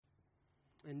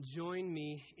and join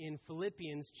me in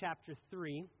Philippians chapter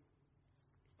 3.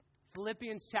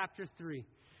 Philippians chapter 3.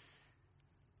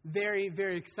 Very,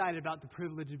 very excited about the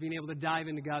privilege of being able to dive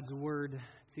into God's Word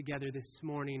together this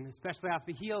morning, especially off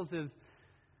the heels of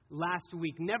last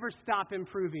week. Never stop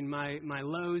improving. My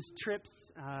Lowe's trips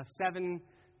 7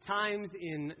 times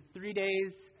in 3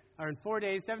 days, or in 4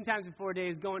 days, 7 times in 4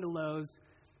 days going to Lowe's.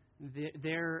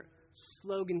 Their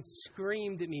slogan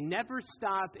screamed at me, never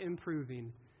stop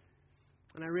improving.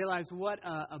 And I realized what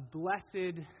a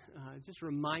blessed just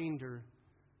reminder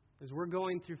as we're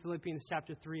going through Philippians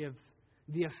chapter 3 of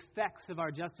the effects of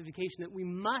our justification, that we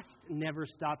must never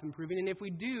stop improving. And if we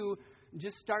do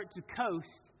just start to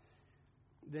coast,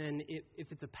 then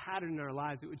if it's a pattern in our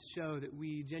lives, it would show that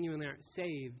we genuinely aren't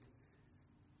saved.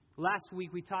 Last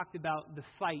week we talked about the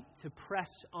fight to press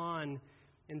on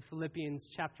in Philippians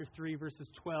chapter 3, verses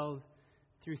 12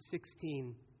 through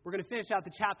 16. We're going to finish out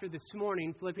the chapter this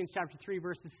morning, Philippians chapter 3,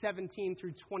 verses 17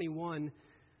 through 21.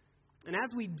 And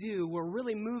as we do, we're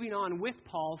really moving on with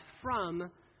Paul from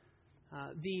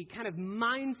the kind of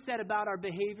mindset about our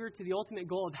behavior to the ultimate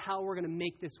goal of how we're going to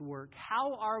make this work.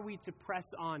 How are we to press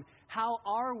on? How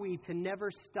are we to never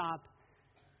stop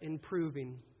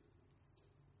improving?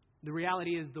 The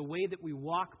reality is the way that we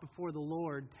walk before the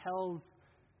Lord tells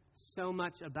so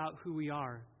much about who we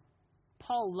are.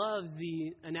 Paul loves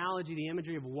the analogy, the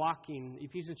imagery of walking.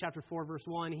 Ephesians chapter 4, verse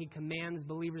 1, he commands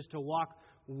believers to walk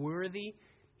worthy.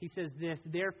 He says this,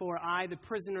 therefore I, the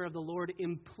prisoner of the Lord,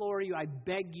 implore you, I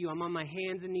beg you, I'm on my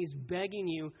hands and knees begging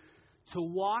you to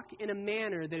walk in a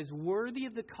manner that is worthy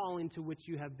of the calling to which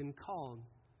you have been called.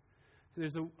 So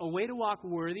there's a way to walk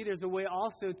worthy. There's a way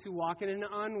also to walk in an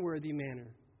unworthy manner.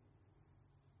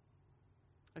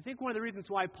 I think one of the reasons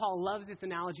why Paul loves this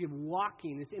analogy of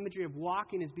walking, this imagery of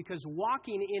walking, is because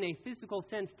walking in a physical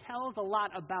sense tells a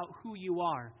lot about who you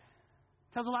are.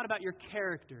 It tells a lot about your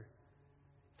character.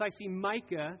 If I see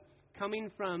Micah coming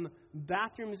from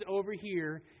bathrooms over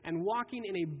here and walking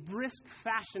in a brisk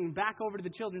fashion back over to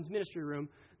the children's ministry room,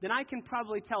 then I can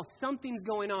probably tell something's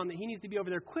going on, that he needs to be over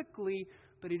there quickly,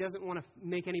 but he doesn't want to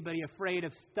make anybody afraid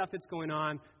of stuff that's going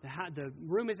on. The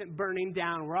room isn't burning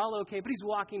down. We're all okay, but he's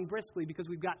walking briskly because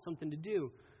we've got something to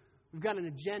do. We've got an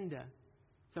agenda.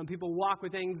 Some people walk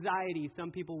with anxiety.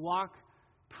 Some people walk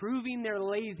proving their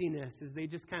laziness as they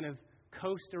just kind of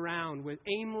coast around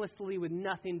aimlessly with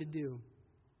nothing to do.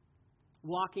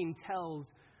 Walking tells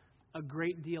a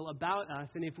great deal about us.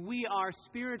 And if we are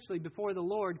spiritually before the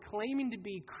Lord, claiming to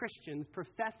be Christians,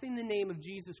 professing the name of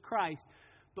Jesus Christ,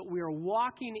 but we are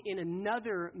walking in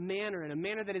another manner, in a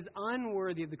manner that is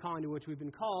unworthy of the calling to which we've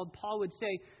been called, Paul would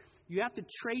say, you have to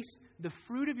trace the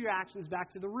fruit of your actions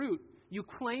back to the root. You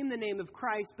claim the name of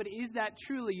Christ, but is that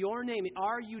truly your name?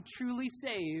 Are you truly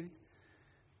saved?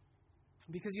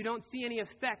 Because you don't see any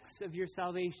effects of your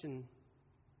salvation.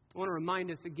 I want to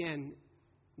remind us again,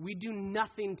 we do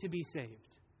nothing to be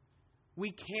saved.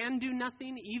 We can do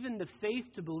nothing. Even the faith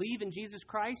to believe in Jesus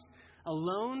Christ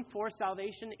alone for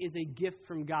salvation is a gift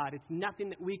from God. It's nothing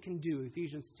that we can do,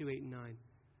 Ephesians 2, 8, and 9.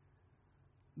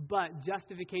 But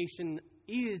justification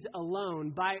is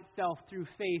alone by itself through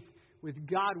faith with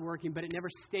God working, but it never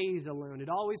stays alone. It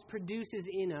always produces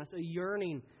in us a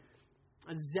yearning,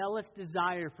 a zealous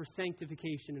desire for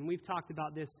sanctification. And we've talked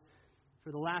about this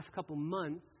for the last couple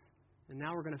months, and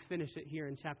now we're going to finish it here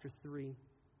in chapter 3.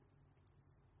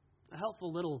 A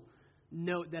helpful little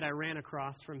note that I ran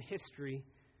across from history.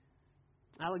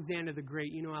 Alexander the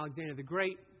Great. You know Alexander the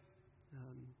Great,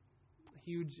 a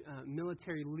huge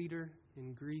military leader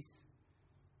in Greece.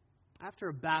 After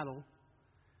a battle,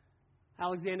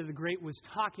 Alexander the Great was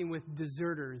talking with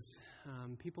deserters,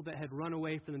 people that had run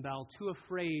away from the battle, too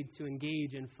afraid to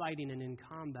engage in fighting and in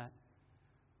combat.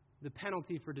 The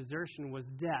penalty for desertion was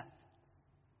death.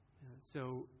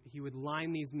 So he would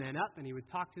line these men up and he would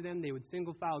talk to them. They would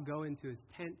single file go into his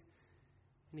tent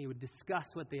and he would discuss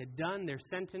what they had done, their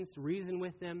sentence, reason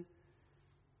with them.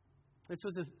 This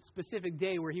was a specific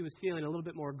day where he was feeling a little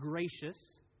bit more gracious.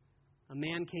 A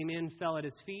man came in, fell at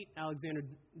his feet. Alexander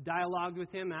dialogued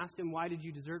with him, asked him, why did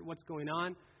you desert? What's going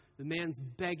on? The man's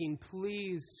begging,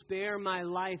 please spare my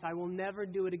life. I will never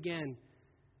do it again.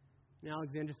 And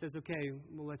Alexander says, okay,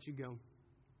 we'll let you go.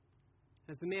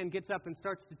 As the man gets up and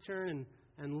starts to turn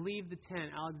and leave the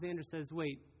tent, Alexander says,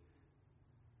 wait,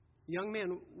 young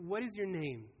man, what is your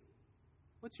name?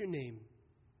 What's your name?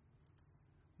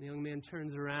 The young man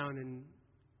turns around and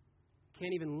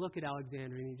can't even look at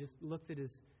Alexander, and he just looks at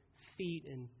his feet,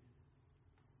 and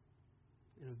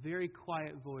in a very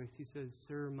quiet voice he says,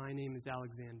 sir, my name is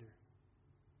Alexander.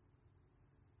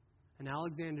 And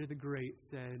Alexander the Great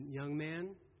said, young man,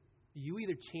 you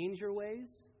either change your ways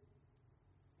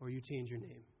or you change your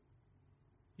name.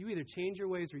 You either change your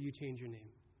ways or you change your name.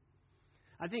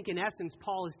 I think in essence,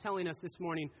 Paul is telling us this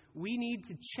morning, we need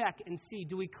to check and see,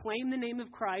 do we claim the name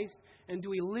of Christ and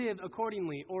do we live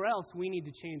accordingly? Or else we need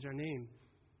to change our name.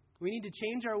 We need to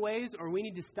change our ways or we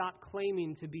need to stop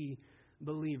claiming to be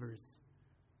believers.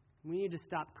 We need to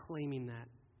stop claiming that.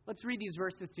 Let's read these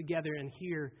verses together and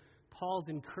hear Paul's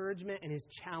encouragement and his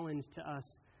challenge to us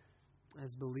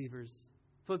as believers.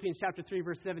 Philippians chapter 3,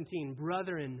 verse 17.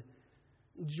 Brethren,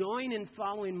 join in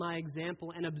following my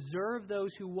example and observe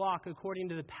those who walk according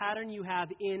to the pattern you have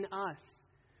in us.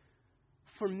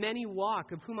 For many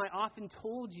walk, of whom I often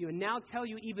told you, and now tell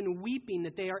you even weeping,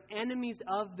 that they are enemies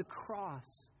of the cross,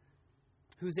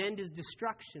 whose end is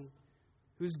destruction,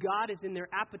 whose God is in their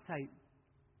appetite,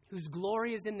 whose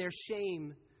glory is in their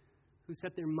shame, who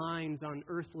set their minds on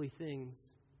earthly things.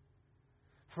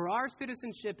 For our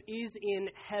citizenship is in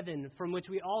heaven, from which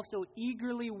we also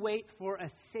eagerly wait for a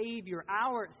Savior,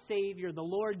 our Savior, the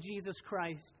Lord Jesus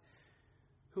Christ,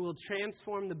 who will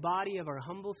transform the body of our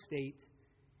humble state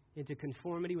into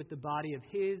conformity with the body of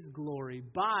His glory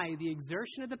by the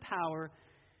exertion of the power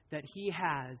that He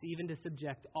has, even to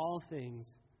subject all things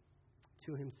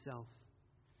to Himself.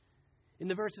 In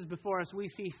the verses before us, we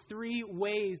see three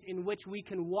ways in which we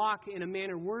can walk in a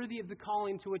manner worthy of the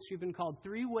calling to which we've been called.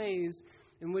 Three ways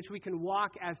in which we can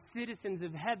walk as citizens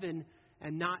of heaven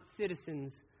and not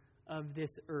citizens of this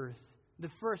earth.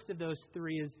 The first of those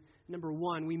three is, number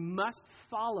one, we must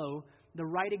follow the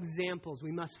right examples.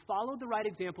 We must follow the right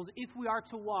examples if we are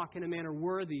to walk in a manner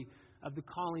worthy of the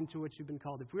calling to which we've been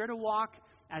called. If we are to walk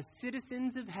as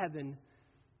citizens of heaven,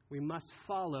 we must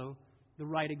follow the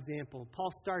right example.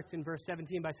 Paul starts in verse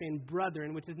 17 by saying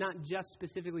brethren, which is not just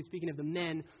specifically speaking of the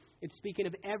men, it's speaking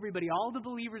of everybody, all the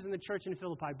believers in the church in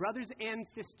Philippi, brothers and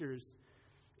sisters,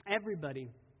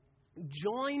 everybody.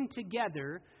 Join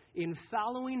together in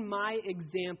following my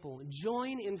example.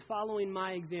 Join in following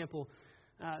my example.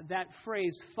 That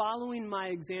phrase, following my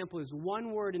example, is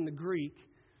one word in the Greek,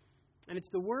 and it's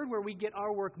the word where we get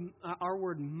our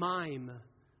word mime.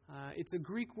 It's a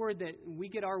Greek word that we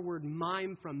get our word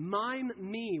mime from. Mime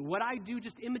me. What I do,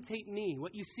 just imitate me.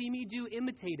 What you see me do,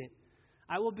 imitate it.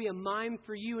 I will be a mime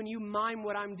for you, and you mime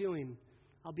what I'm doing.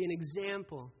 I'll be an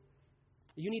example.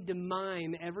 You need to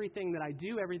mime everything that I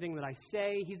do, everything that I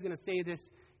say. He's going to say this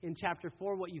in chapter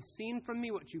 4. What you've seen from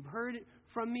me, what you've heard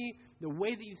from me, the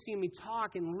way that you've seen me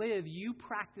talk and live, you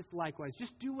practice likewise.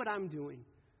 Just do what I'm doing.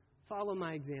 Follow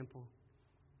my example.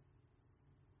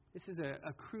 This is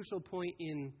a crucial point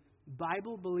in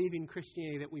Bible-believing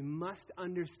Christianity that we must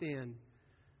understand.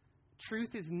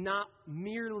 Truth is not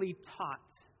merely taught.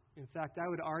 In fact, I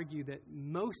would argue that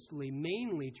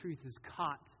mainly, truth is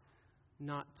caught,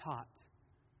 not taught.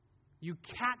 You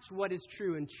catch what is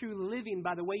true and true living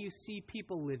by the way you see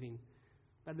people living,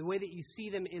 by the way that you see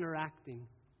them interacting.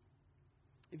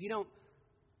 If you don't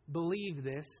believe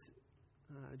this,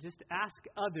 just ask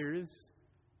others,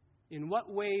 in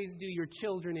what ways do your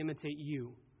children imitate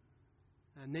you?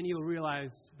 And then you'll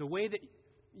realize the way that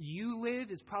you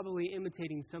live is probably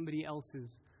imitating somebody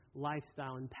else's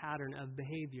lifestyle and pattern of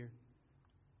behavior.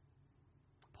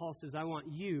 Paul says, I want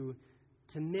you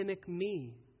to mimic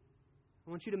me. I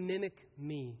want you to mimic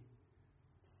me.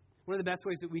 One of the best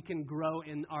ways that we can grow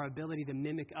in our ability to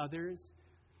mimic others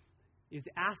is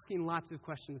asking lots of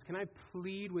questions. Can I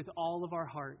plead with all of our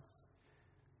hearts?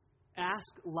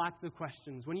 Ask lots of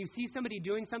questions. When you see somebody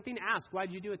doing something, ask, why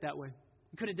did you do it that way?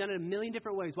 You could have done it a million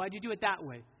different ways. Why did you do it that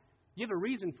way? You have a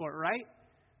reason for it, right?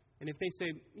 And if they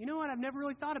say, you know what, I've never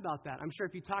really thought about that. I'm sure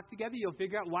if you talk together, you'll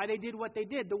figure out why they did what they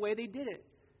did, the way they did it.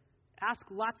 Ask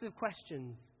lots of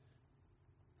questions.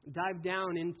 Dive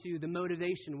down into the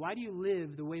motivation. Why do you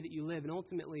live the way that you live? And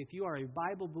ultimately, if you are a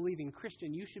Bible-believing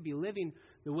Christian, you should be living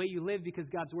the way you live because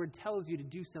God's Word tells you to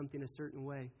do something a certain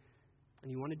way.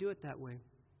 And you want to do it that way.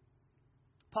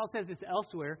 Paul says this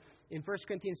elsewhere in 1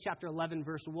 Corinthians chapter 11,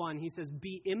 verse 1. He says,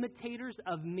 be imitators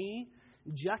of me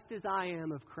just as I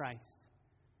am of Christ.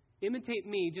 Imitate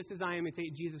me just as I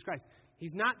imitate Jesus Christ.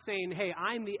 He's not saying, hey,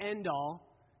 I'm the end all.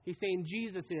 He's saying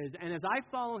Jesus is. And as I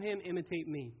follow Him, imitate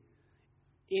me.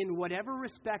 In whatever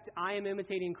respect I am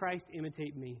imitating Christ,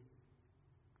 imitate me.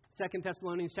 2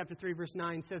 Thessalonians chapter 3, verse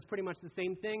 9 says pretty much the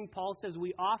same thing. Paul says,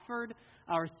 we offered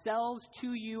ourselves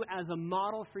to you as a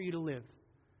model for you to live.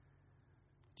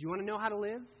 Do you want to know how to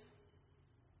live?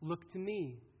 Look to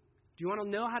me. Do you want to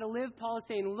know how to live? Paul is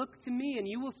saying, look to me and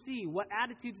you will see what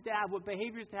attitudes to have, what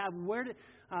behaviors to have,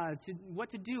 what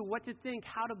to do, what to think,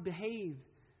 how to behave.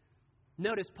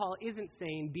 Notice Paul isn't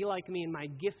saying, be like me in my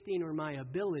gifting or my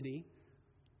ability.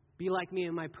 Be like me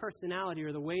in my personality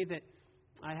or the way that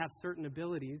I have certain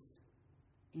abilities.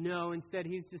 No, instead,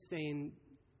 he's just saying,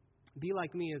 be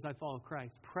like me as I follow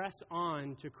Christ. Press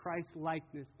on to Christ's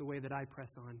likeness the way that I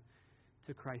press on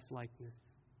to Christ's likeness.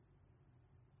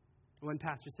 One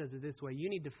pastor says it this way: you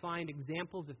need to find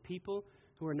examples of people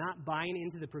who are not buying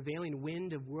into the prevailing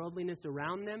wind of worldliness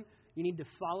around them. You need to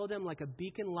follow them like a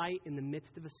beacon light in the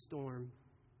midst of a storm.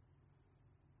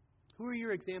 Who are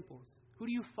your examples? Who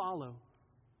do you follow?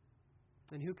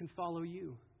 And who can follow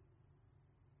you?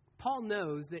 Paul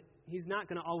knows that he's not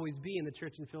going to always be in the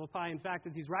church in Philippi. In fact,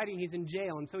 as he's writing, he's in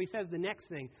jail. And so he says the next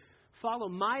thing: follow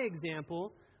my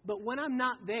example, but when I'm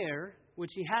not there,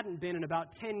 which he hadn't been in about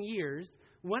 10 years,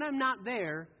 when I'm not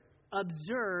there,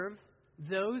 observe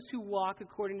those who walk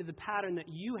according to the pattern that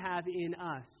you have in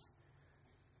us.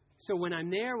 So when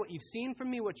I'm there, what you've seen from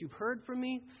me, what you've heard from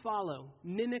me, follow,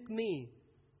 mimic me.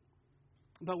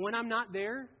 But when I'm not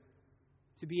there,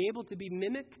 to be able to be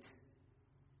mimicked,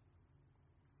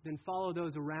 then follow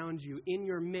those around you in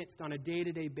your midst on a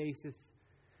day-to-day basis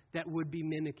that would be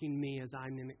mimicking me as I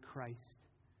mimic Christ.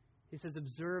 He says,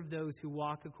 observe those who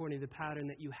walk according to the pattern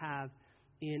that you have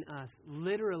in us.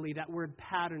 Literally, that word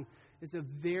pattern is a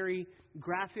very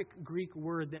graphic Greek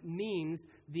word that means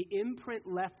the imprint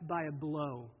left by a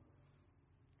blow.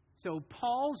 So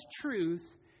Paul's truth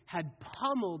had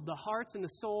pummeled the hearts and the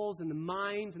souls and the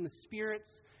minds and the spirits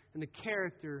and the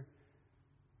character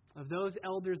of those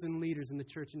elders and leaders in the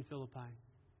church in Philippi.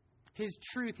 His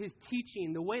truth, his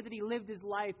teaching, the way that he lived his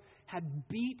life had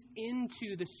beat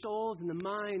into the souls and the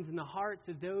minds and the hearts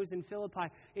of those in Philippi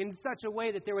in such a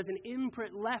way that there was an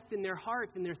imprint left in their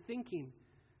hearts and their thinking.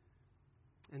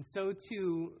 And so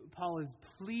too, Paul is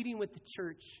pleading with the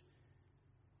church.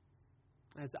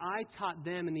 As I taught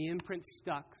them and the imprint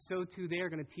stuck, so too they're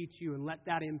going to teach you, and let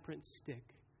that imprint stick.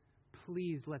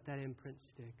 Please let that imprint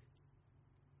stick.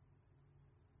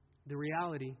 The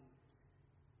reality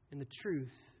and the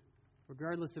truth,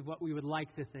 regardless of what we would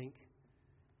like to think,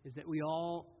 is that we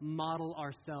all model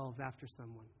ourselves after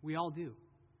someone. We all do.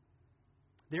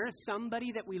 There is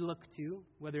somebody that we look to,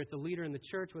 whether it's a leader in the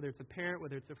church, whether it's a parent,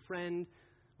 whether it's a friend,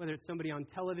 whether it's somebody on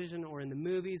television or in the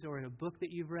movies or in a book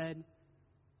that you've read.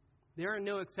 There are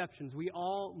no exceptions. We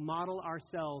all model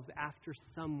ourselves after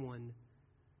someone.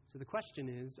 So the question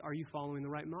is, are you following the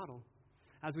right model?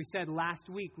 As we said last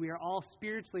week, we are all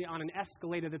spiritually on an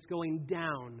escalator that's going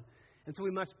down. And so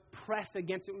we must press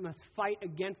against it. We must fight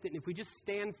against it. And if we just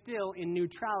stand still in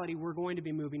neutrality, we're going to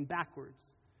be moving backwards.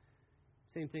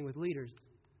 Same thing with leaders.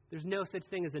 There's no such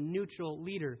thing as a neutral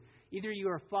leader. Either you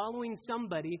are following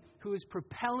somebody who is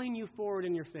propelling you forward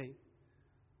in your faith,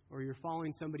 or you're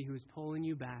following somebody who is pulling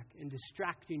you back and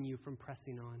distracting you from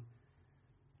pressing on.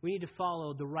 We need to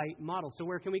follow the right model. So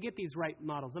where can we get these right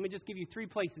models? Let me just give you 3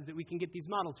 places that we can get these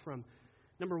models from.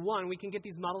 Number 1, we can get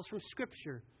these models from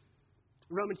Scripture.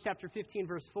 Romans chapter 15,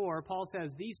 verse 4, Paul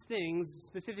says, these things,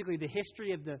 specifically the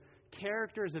history of the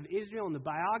characters of Israel and the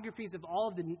biographies of all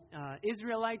of the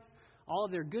Israelites, all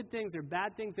of their good things, their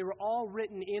bad things, they were all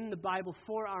written in the Bible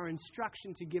for our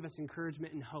instruction to give us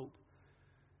encouragement and hope.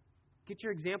 Get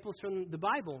your examples from the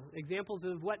Bible, examples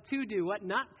of what to do, what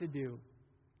not to do.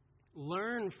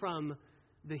 Learn from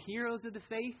the heroes of the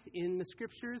faith in the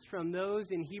Scriptures, from those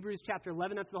in Hebrews chapter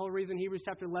 11. That's the whole reason Hebrews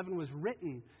chapter 11 was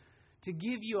written, to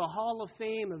give you a hall of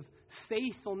fame of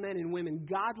faithful men and women,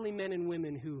 godly men and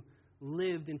women who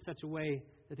lived in such a way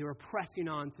that they were pressing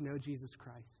on to know Jesus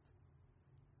Christ.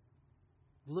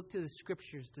 Look to the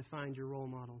Scriptures to find your role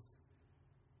models.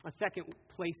 A second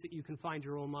place that you can find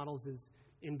your role models is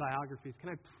in biographies. Can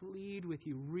I plead with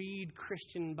you, read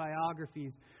Christian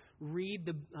biographies. Read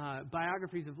the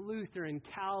biographies of Luther and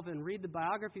Calvin. Read the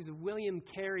biographies of William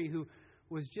Carey, who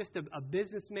was just a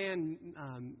businessman.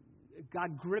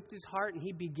 God gripped his heart, and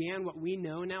he began what we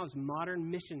know now as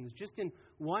modern missions. Just in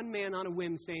one man on a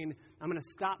whim saying, I'm going to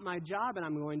stop my job, and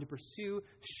I'm going to pursue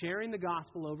sharing the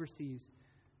gospel overseas.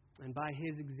 And by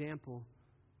his example,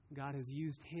 God has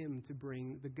used him to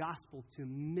bring the gospel to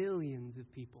millions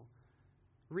of people.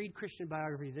 Read Christian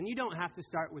biographies. And you don't have to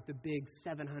start with the big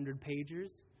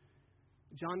 700-pagers.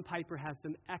 John Piper has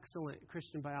some excellent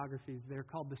Christian biographies. They're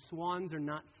called the Swans Are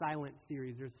Not Silent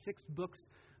series. There's 6 books.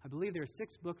 I believe there are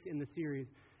 6 books in the series.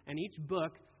 And each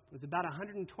book is about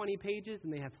 120 pages,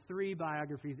 and they have 3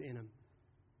 biographies in them.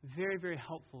 Very, very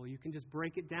helpful. You can just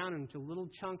break it down into little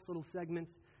chunks, little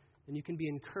segments, and you can be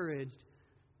encouraged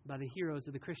by the heroes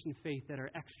of the Christian faith that are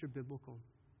extra biblical.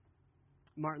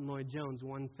 Martin Lloyd-Jones,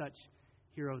 one such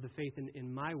hero of the faith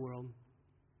in my world,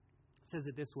 says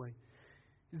it this way.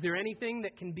 Is there anything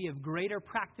that can be of greater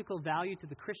practical value to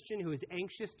the Christian who is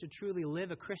anxious to truly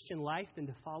live a Christian life than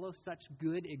to follow such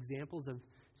good examples of,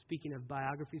 speaking of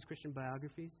biographies, Christian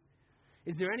biographies?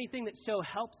 Is there anything that so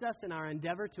helps us in our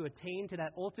endeavor to attain to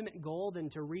that ultimate goal than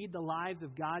to read the lives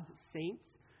of God's saints,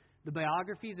 the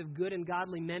biographies of good and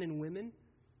godly men and women?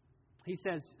 He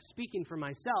says, speaking for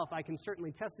myself, I can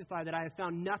certainly testify that I have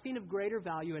found nothing of greater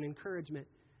value and encouragement.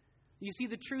 You see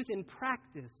the truth in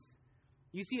practice.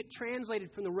 You see it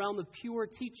translated from the realm of pure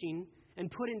teaching and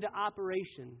put into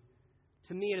operation.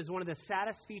 To me, it is one of the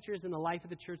saddest features in the life of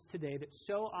the church today that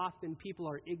so often people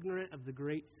are ignorant of the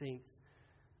great saints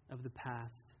of the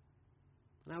past.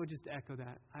 And I would just echo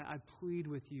that. I plead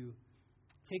with you,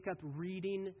 take up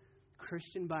reading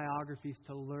Christian biographies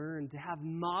to learn, to have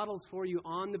models for you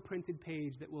on the printed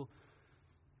page that will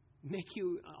make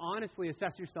you honestly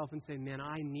assess yourself and say, man,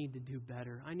 I need to do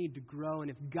better. I need to grow. And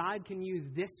if God can use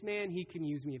this man, He can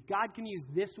use me. If God can use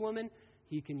this woman,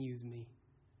 He can use me.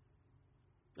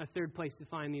 A third place to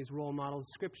find these role models,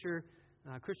 Scripture,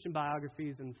 Christian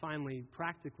biographies, and finally,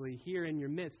 practically, here in your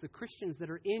midst, the Christians that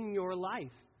are in your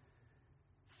life.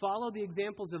 Follow the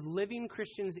examples of living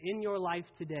Christians in your life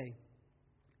today,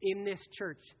 in this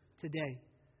church today.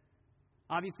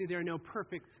 Obviously, there are no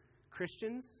perfect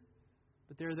Christians,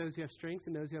 but there are those who have strengths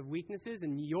and those who have weaknesses.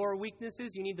 And your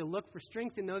weaknesses, you need to look for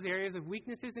strengths in those areas of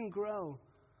weaknesses and grow.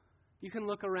 You can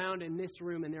look around in this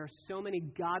room, and there are so many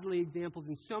godly examples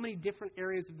in so many different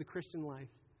areas of the Christian life.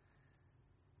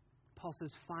 Paul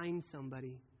says, find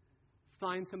somebody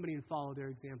and follow their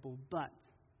example. But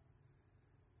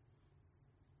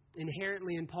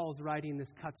inherently in Paul's writing,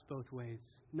 this cuts both ways.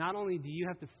 Not only do you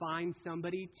have to find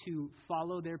somebody to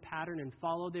follow their pattern and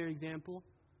follow their example,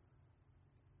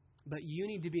 but you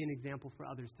need to be an example for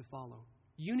others to follow.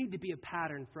 You need to be a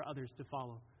pattern for others to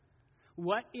follow.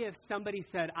 What if somebody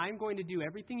said, I'm going to do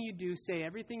everything you do, say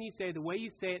everything you say, the way you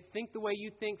say it, think the way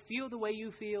you think, feel the way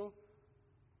you feel,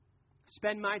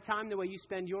 spend my time the way you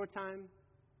spend your time,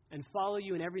 and follow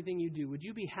you in everything you do? Would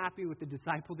you be happy with the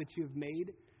disciple that you have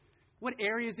made? What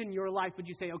areas in your life would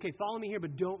you say, okay, follow me here,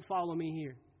 but don't follow me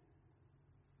here?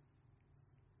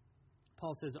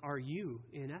 Paul says, are you,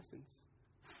 in essence,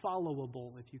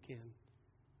 followable if you can?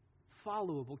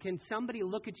 Followable. Can somebody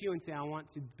look at you and say, I want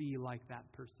to be like that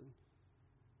person?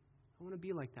 I want to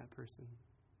be like that person.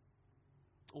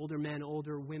 Older men,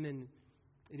 older women,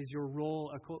 it is your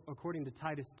role, according to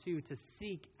Titus 2, to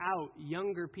seek out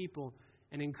younger people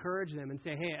and encourage them and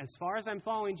say, hey, as far as I'm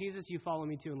following Jesus, you follow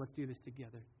me too, and let's do this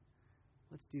together.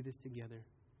 Let's do this together.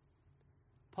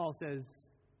 Paul says,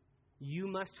 you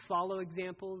must follow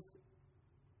examples,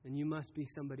 and you must be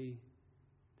somebody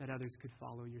that others could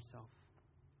follow yourself.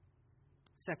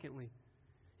 Secondly,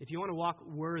 if you want to walk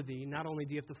worthy, not only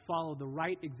do you have to follow the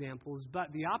right examples,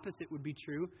 but the opposite would be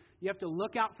true. You have to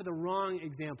look out for the wrong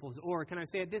examples. Or, can I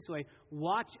say it this way?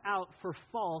 Watch out for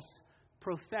false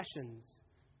professions.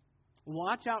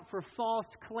 Watch out for false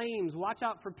claims. Watch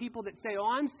out for people that say, oh,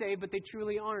 I'm saved, but they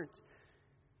truly aren't.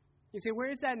 You say,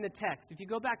 where is that in the text? If you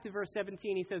go back to verse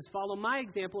 17, he says, follow my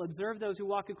example, observe those who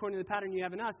walk according to the pattern you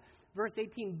have in us. Verse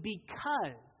 18,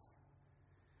 because.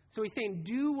 So he's saying,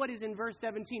 do what is in verse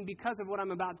 17 because of what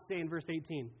I'm about to say in verse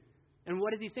 18. And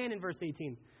what is he saying in verse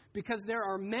 18? Because there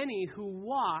are many who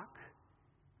walk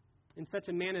in such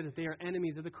a manner that they are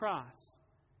enemies of the cross.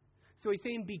 So he's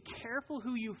saying, be careful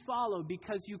who you follow,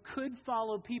 because you could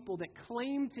follow people that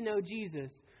claim to know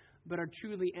Jesus but are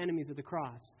truly enemies of the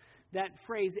cross. That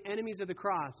phrase, enemies of the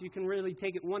cross, you can really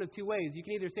take it one of two ways. You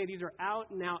can either say these are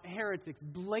out-and-out heretics,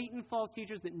 blatant false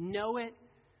teachers that know it.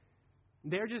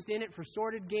 They're just in it for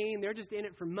sordid gain. They're just in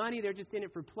it for money. They're just in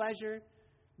it for pleasure.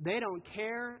 They don't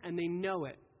care, and they know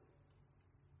it.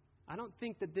 I don't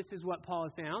think that this is what Paul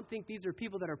is saying. I don't think these are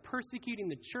people that are persecuting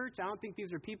the church. I don't think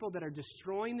these are people that are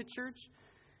destroying the church.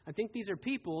 I think these are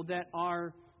people that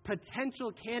are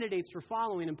potential candidates for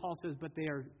following, and Paul says, but they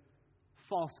are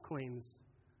false claims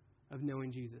of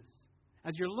knowing Jesus.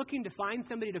 As you're looking to find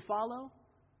somebody to follow,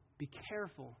 be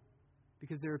careful.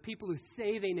 Because there are people who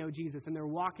say they know Jesus and they're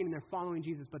walking and they're following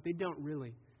Jesus, but they don't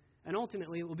really. And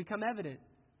ultimately, it will become evident.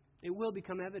 It will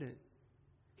become evident.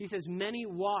 He says, many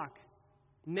walk,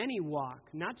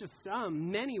 not just some,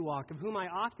 many walk, of whom I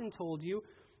often told you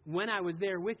when I was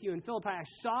there with you in Philippi. I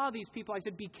saw these people. I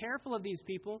said, be careful of these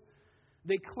people.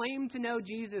 They claim to know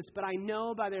Jesus, but I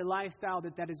know by their lifestyle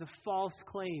that that is a false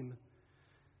claim.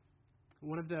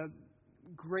 One of the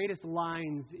greatest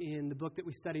lines in the book that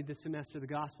we studied this semester, The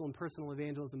Gospel and Personal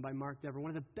Evangelism by Mark Dever, one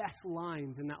of the best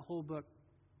lines in that whole book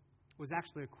was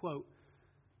actually a quote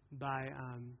by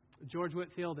George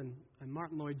Whitefield and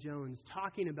Martin Lloyd-Jones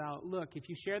talking about, look, if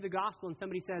you share the gospel and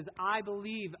somebody says, I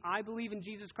believe in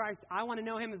Jesus Christ, I want to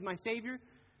know Him as my Savior,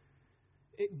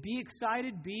 be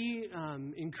excited, be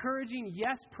encouraging,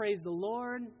 yes, praise the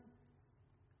Lord,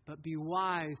 But be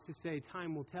wise to say,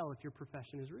 time will tell if your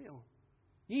profession is real.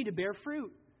 You need to bear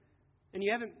fruit. And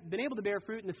you haven't been able to bear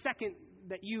fruit in the second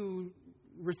that you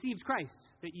received Christ,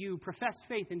 that you profess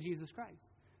faith in Jesus Christ.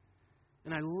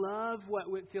 And I love what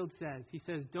Whitefield says. He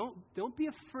says, don't be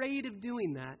afraid of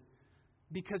doing that,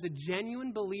 because a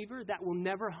genuine believer, that will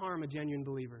never harm a genuine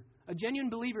believer. A genuine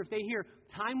believer, if they hear,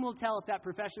 time will tell if that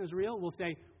profession is real, will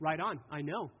say, right on, I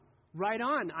know. Right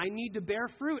on, I need to bear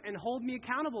fruit and hold me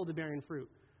accountable to bearing fruit.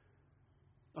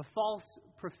 A false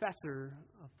professor,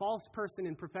 a false person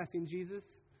in professing Jesus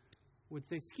would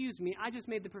say, excuse me, I just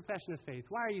made the profession of faith.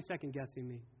 Why are you second-guessing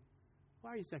me?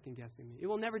 Why are you second-guessing me? It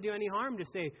will never do any harm to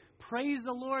say, praise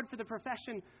the Lord for the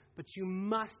profession, but you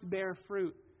must bear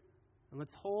fruit. And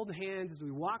let's hold hands as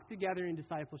we walk together in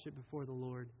discipleship before the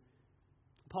Lord.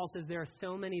 Paul says there are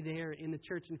so many there in the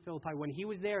church in Philippi. When he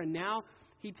was there, and now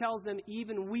he tells them,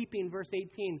 even weeping, verse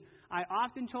 18, I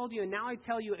often told you, and now I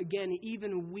tell you again,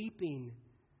 even weeping,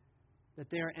 that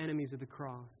they are enemies of the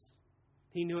cross.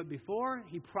 He knew it before.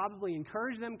 He probably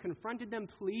encouraged them, confronted them.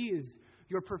 Please,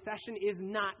 your profession is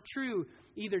not true.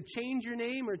 Either change your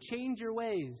name or change your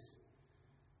ways.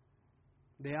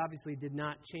 They obviously did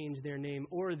not change their name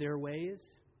or their ways.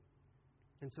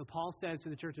 And so Paul says to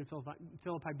the church in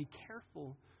Philippi, be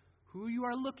careful who you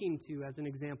are looking to as an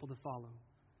example to follow.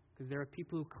 Because there are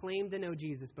people who claim to know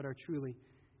Jesus but are truly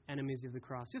enemies of the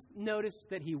cross. Just notice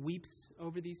that he weeps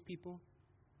over these people.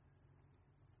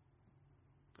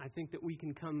 I think that we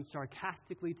can come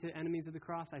sarcastically to enemies of the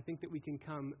cross. I think that we can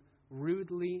come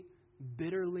rudely,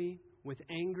 bitterly, with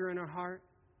anger in our heart.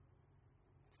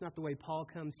 It's not the way Paul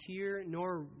comes here,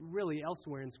 nor really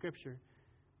elsewhere in Scripture.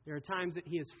 There are times that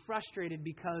he is frustrated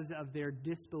because of their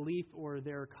disbelief or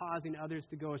they're causing others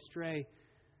to go astray.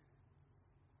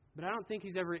 But I don't think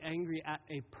he's ever angry at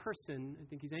a person. I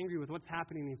think he's angry with what's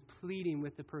happening. He's pleading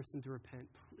with the person to repent.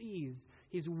 Please.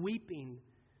 He's weeping.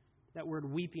 That word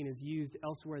weeping is used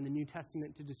elsewhere in the New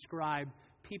Testament to describe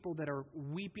people that are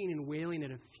weeping and wailing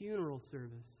at a funeral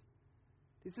service.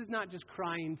 This is not just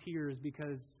crying tears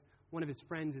because one of his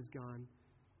friends is gone.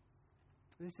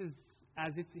 This is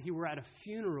as if he were at a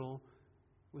funeral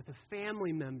with a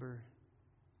family member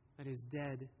that is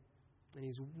dead, and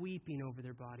he's weeping over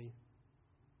their body.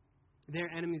 They're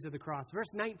enemies of the cross. Verse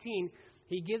 19,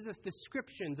 he gives us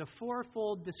descriptions, a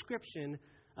fourfold description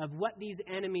of what these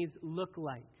enemies look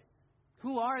like.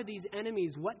 Who are these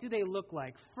enemies? What do they look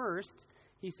like? First,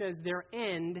 he says their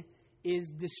end is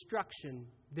destruction.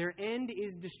 Their end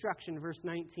is destruction, verse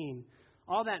 19.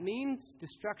 All that means,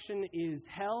 destruction is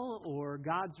hell or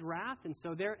God's wrath. And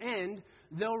so their end,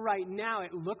 though right now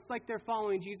it looks like they're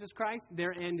following Jesus Christ,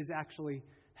 their end is actually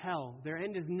hell. Their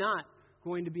end is not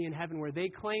going to be in heaven where they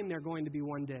claim they're going to be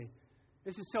one day.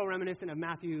 This is so reminiscent of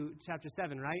Matthew chapter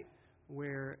 7, right?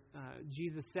 Where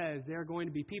Jesus says there are going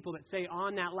to be people that say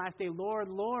on that last day, Lord,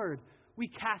 Lord, we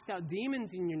cast out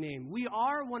demons in your name. We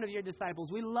are one of your disciples.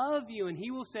 We love you. And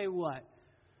he will say what?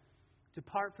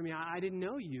 Depart from me. I didn't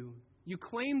know you. You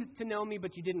claimed to know me,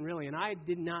 but you didn't really. And I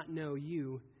did not know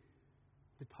you.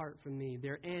 Depart from me.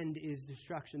 Their end is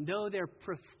destruction. Though their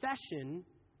profession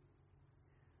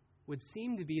would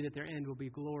seem to be that their end will be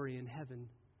glory in heaven,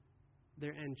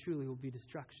 their end truly will be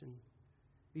destruction.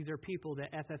 These are people that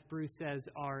F.F. Bruce says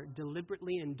are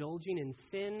deliberately indulging in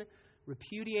sin,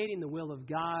 repudiating the will of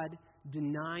God,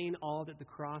 denying all that the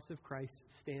cross of Christ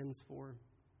stands for.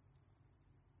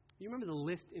 You remember the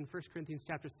list in 1 Corinthians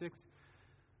chapter 6?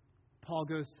 Paul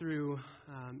goes through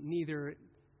neither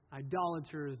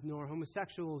idolaters, nor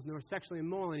homosexuals, nor sexually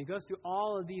immoral, and he goes through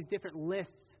all of these different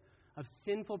lists of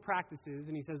sinful practices,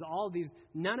 and he says all of these,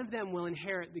 none of them will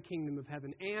inherit the kingdom of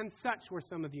heaven, and such were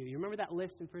some of you. You remember that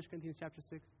list in 1 Corinthians chapter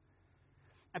 6?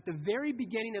 At the very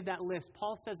beginning of that list,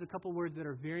 Paul says a couple words that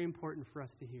are very important for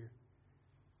us to hear.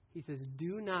 He says,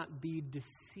 do not be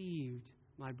deceived,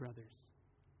 my brothers.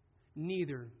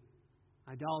 Neither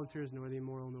idolaters, nor the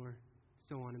immoral, nor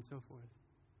so on and so forth.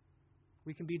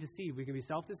 We can be deceived. We can be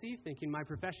self-deceived, thinking my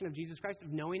profession of Jesus Christ,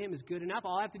 of knowing him, is good enough.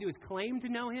 All I have to do is claim to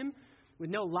know him, with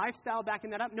no lifestyle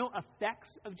backing that up, no effects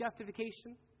of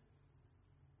justification.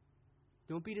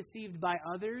 Don't be deceived by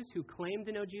others who claim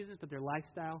to know Jesus, but their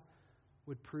lifestyle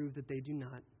would prove that they do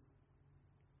not.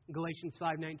 In Galatians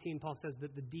 5:19, Paul says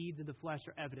that the deeds of the flesh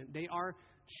are evident. They are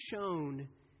shown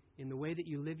in the way that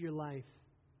you live your life.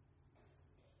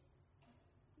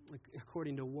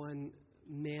 According to one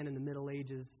man in the Middle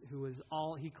Ages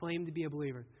he claimed to be a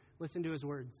believer. Listen to his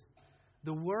words.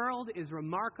 The world is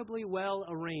remarkably well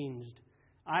arranged.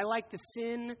 I like to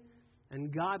sin,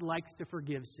 and God likes to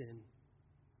forgive sin.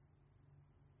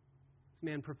 This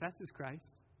man professes Christ,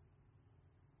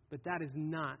 but that is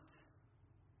not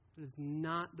It is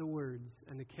not the words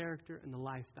and the character and the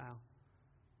lifestyle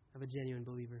of a genuine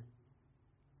believer.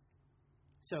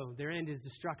 So, their end is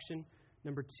destruction.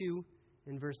 Number 2,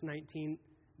 in verse 19,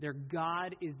 their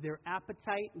God is their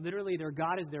appetite. Literally, their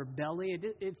God is their belly.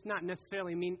 It's not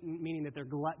necessarily meaning that they're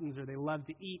gluttons or they love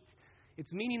to eat.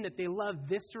 It's meaning that they love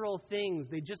visceral things.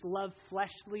 They just love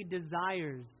fleshly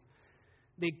desires.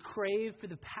 They crave for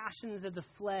the passions of the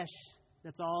flesh.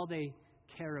 That's all they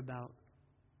care about.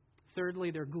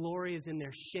 Thirdly, their glory is in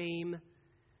their shame.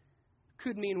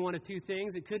 Could mean one of two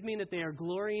things. It could mean that they are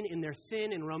glorying in their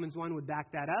sin, and Romans 1 would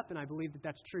back that up, and I believe that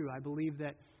that's true. I believe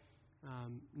that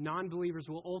non-believers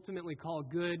will ultimately call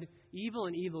good evil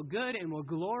and evil good and will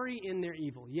glory in their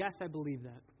evil. Yes, I believe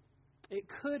that. It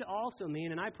could also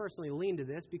mean, and I personally lean to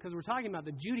this, because we're talking about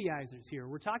the Judaizers here.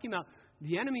 We're talking about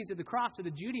the enemies of the cross are the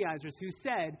Judaizers who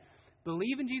said,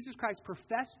 believe in Jesus Christ,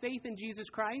 profess faith in Jesus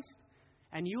Christ,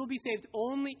 and you will be saved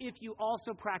only if you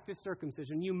also practice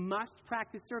circumcision. You must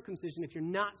practice circumcision. If you're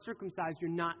not circumcised,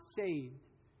 you're not saved.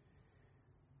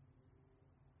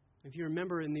 If you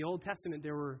remember in the Old Testament,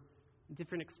 there were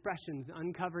different expressions,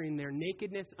 uncovering their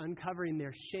nakedness, uncovering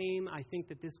their shame. I think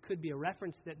that this could be a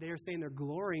reference that they are saying they're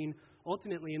glorying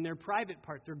ultimately in their private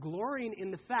parts. They're glorying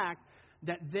in the fact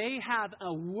that they have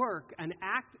a work, an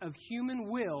act of human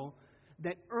will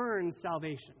that earns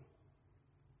salvation.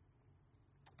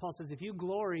 Paul says, if you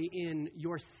glory in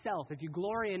yourself, if you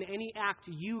glory in any act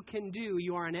you can do,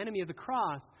 you are an enemy of the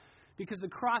cross, because the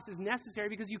cross is necessary,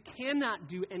 because you cannot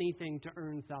do anything to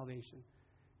earn salvation.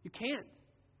 You can't.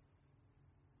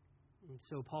 And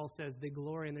so Paul says they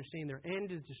glory in their shame. Their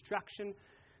end is destruction.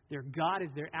 Their God is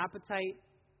their appetite.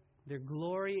 Their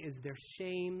glory is their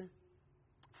shame.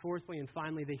 Fourthly and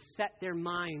finally, they set their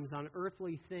minds on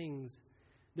earthly things.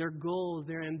 Their goals,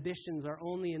 their ambitions are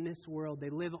only in this world. They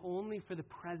live only for the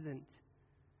present.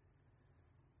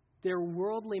 They're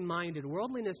worldly minded.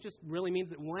 Worldliness just really means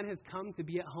that one has come to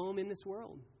be at home in this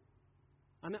world.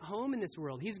 I'm at home in this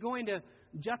world. He's going to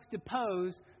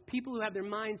juxtapose people who have their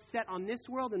minds set on this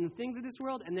world and the things of this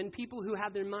world, and then people who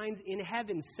have their minds in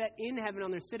heaven, set in heaven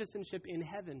on their citizenship in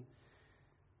heaven.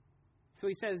 So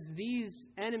he says these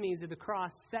enemies of the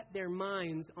cross set their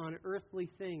minds on earthly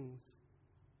things.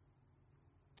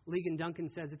 Ligon Duncan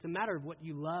says it's a matter of what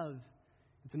you love.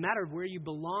 It's a matter of where you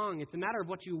belong. It's a matter of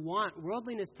what you want.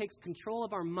 Worldliness takes control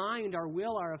of our mind, our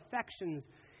will, our affections.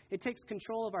 It takes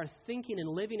control of our thinking and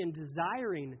living and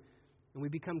desiring, and we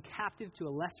become captive to a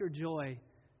lesser joy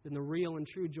than the real and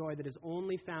true joy that is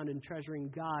only found in treasuring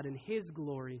God and His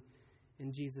glory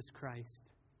in Jesus Christ.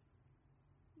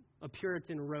 A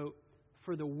Puritan wrote,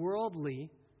 for the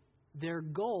worldly, their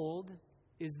gold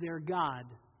is their God.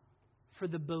 For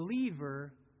the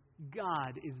believer,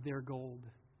 God is their gold.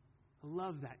 I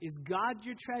love that. Is God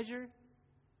your treasure?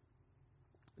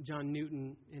 John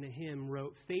Newton, in a hymn,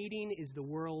 wrote, fading is the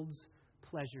world's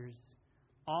pleasures,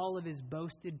 all of his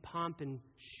boasted pomp and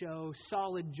show,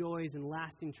 solid joys and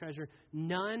lasting treasure,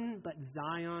 none but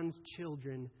Zion's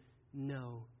children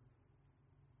know.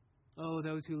 Oh,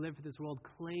 those who live for this world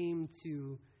claim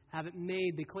to have it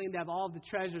made. They claim to have all the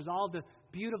treasures, all the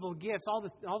beautiful gifts, all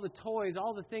the toys,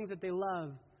 all the things that they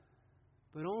love.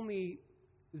 But only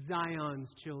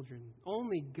Zion's children,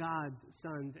 only God's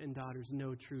sons and daughters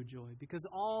know true joy, because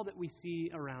all that we see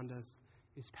around us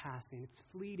is passing. It's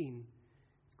fleeting.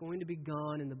 It's going to be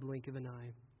gone in the blink of an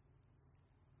eye.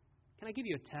 Can I give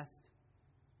you a test?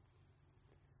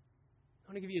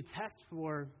 I want to give you a test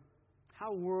for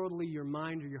how worldly your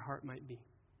mind or your heart might be.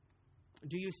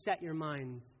 Do you set your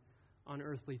minds on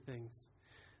earthly things?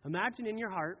 Imagine in your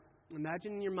heart,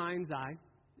 imagine in your mind's eye,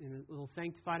 in a little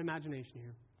sanctified imagination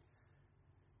here,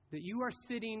 that you are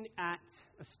sitting at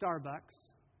a Starbucks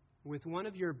with one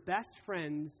of your best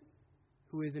friends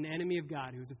who is an enemy of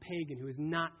God, who is a pagan, who is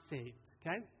not saved.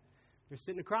 Okay? They're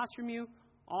sitting across from you.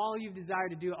 All you've desired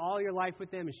to do all your life with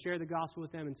them is share the gospel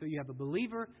with them. And so you have a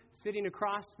believer sitting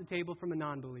across the table from a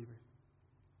non-believer.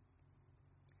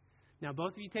 Now,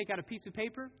 both of you take out a piece of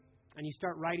paper and you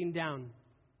start writing down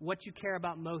what you care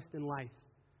about most in life.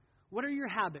 What are your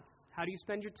habits? How do you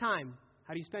spend your time?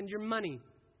 How do you spend your money?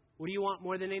 What do you want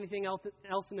more than anything else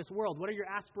in this world? What are your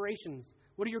aspirations?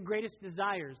 What are your greatest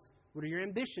desires? What are your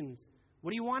ambitions?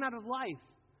 What do you want out of life?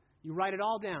 You write it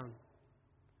all down.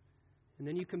 And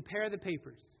then you compare the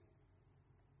papers.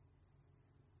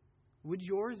 Would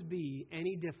yours be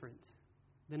any different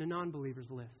than a non-believer's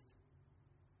list?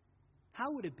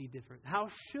 How would it be different? How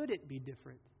should it be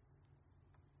different?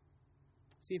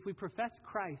 See, if we profess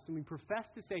Christ and we profess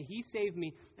to say He saved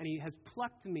me and He has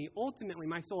plucked me, ultimately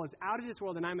my soul is out of this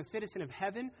world and I'm a citizen of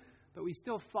heaven, but we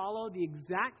still follow the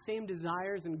exact same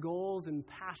desires and goals and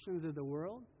passions of the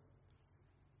world,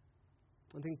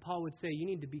 I think Paul would say you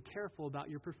need to be careful about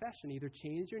your profession. Either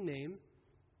change your name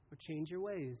or change your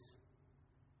ways.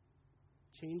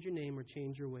 Change your name or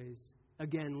change your ways.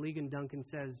 Again, Ligon Duncan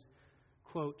says,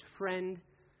 quote, "Friend,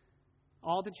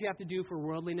 all that you have to do for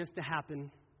worldliness to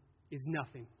happen is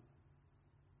nothing.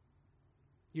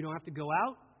 You don't have to go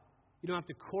out. You don't have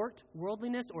to court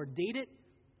worldliness or date it.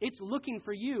 It's looking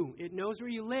for you. It knows where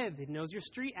you live. It knows your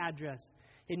street address.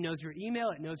 It knows your email.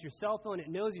 It knows your cell phone. It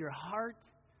knows your heart.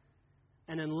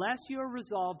 And unless you are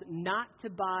resolved not to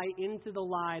buy into the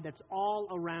lie that's all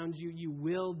around you, you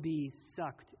will be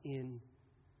sucked in."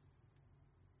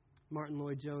 Martin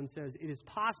Lloyd-Jones says, "It is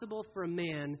possible for a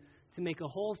man to make a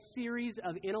whole series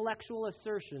of intellectual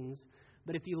assertions,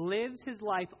 but if he lives his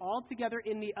life altogether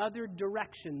in the other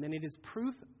direction, then it is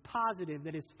proof positive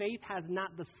that his faith has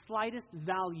not the slightest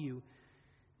value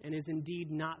and is indeed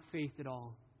not faith at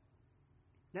all."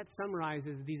 That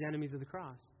summarizes these enemies of the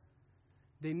cross.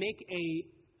 They make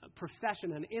a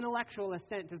profession, an intellectual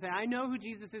assent to say, I know who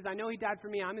Jesus is, I know He died for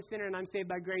me, I'm a sinner and I'm saved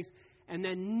by grace, and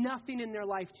then nothing in their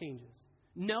life changes.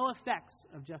 No effects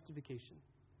of justification.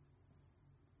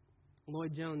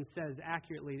 Lloyd-Jones says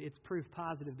accurately, it's proof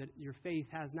positive that your faith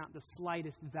has not the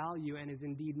slightest value and is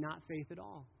indeed not faith at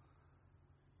all.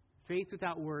 Faith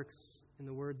without works, in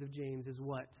the words of James, is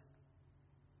what?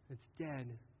 It's dead.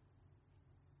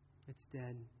 It's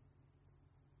dead.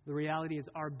 The reality is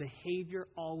our behavior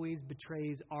always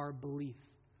betrays our belief.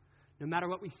 No matter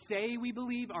what we say we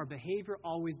believe, our behavior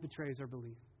always betrays our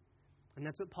belief. And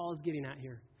that's what Paul is getting at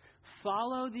here.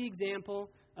 Follow the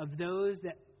example of those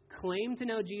that claim to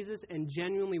know Jesus and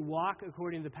genuinely walk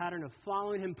according to the pattern of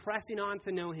following Him, pressing on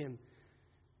to know Him.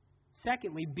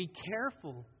 Secondly, be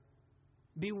careful.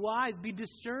 Be wise. Be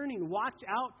discerning. Watch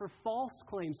out for false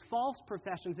claims, false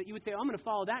professions that you would say, I'm going to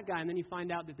follow that guy, and then you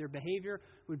find out that their behavior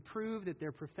would prove that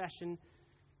their profession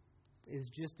is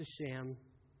just a sham.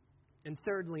 And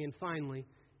thirdly and finally,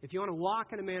 if you want to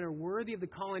walk in a manner worthy of the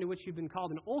calling to which you've been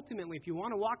called, and ultimately, if you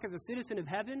want to walk as a citizen of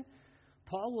heaven,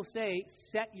 Paul will say,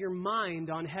 set your mind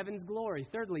on heaven's glory.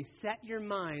 Thirdly, set your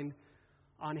mind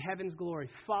on heaven's glory.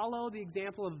 Follow the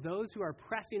example of those who are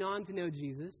pressing on to know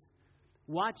Jesus.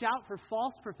 Watch out for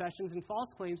false professions and false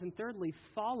claims. And thirdly,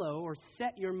 follow or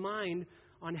set your mind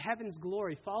on heaven's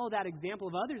glory. Follow that example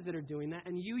of others that are doing that,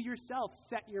 and you yourself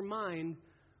set your mind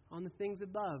on the things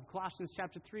above. Colossians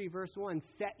chapter 3, verse 1,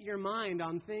 set your mind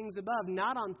on things above,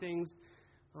 not on things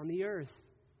on the earth.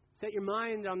 Set your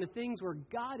mind on the things where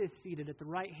God is seated at the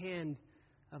right hand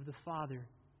of the Father.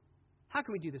 How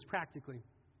can we do this practically?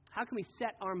 How can we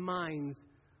set our minds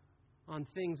on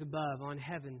things above, on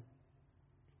heaven?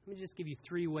 Let me just give you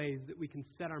 3 ways that we can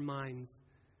set our minds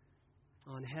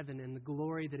on heaven and the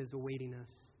glory that is awaiting us.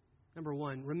 Number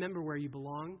 1, remember where you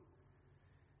belong.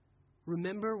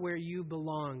 Remember where you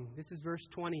belong. This is verse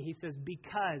 20. He says,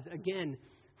 because, again,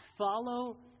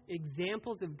 follow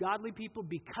examples of godly people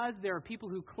because there are people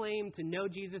who claim to know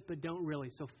Jesus but don't really.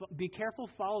 So be careful,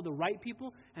 follow the right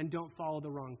people and don't follow the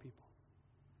wrong people.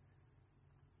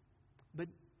 But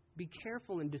be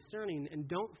careful and discerning and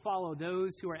don't follow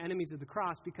those who are enemies of the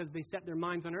cross because they set their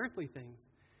minds on earthly things.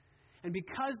 And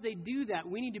because they do that,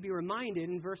 we need to be reminded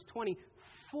in verse 20,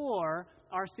 for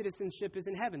our citizenship is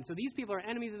in heaven. So these people are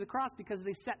enemies of the cross because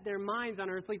they set their minds on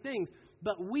earthly things.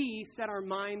 But we set our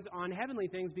minds on heavenly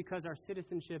things because our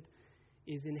citizenship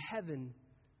is in heaven.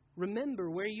 Remember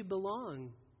where you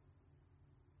belong.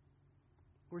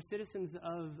 We're citizens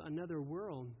of another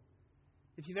world.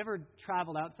 If you've ever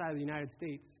traveled outside of the United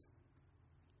States,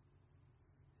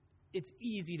 it's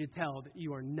easy to tell that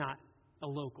you are not a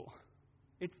local.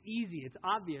 It's easy, it's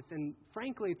obvious, and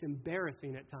frankly, it's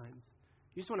embarrassing at times.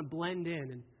 You just want to blend in.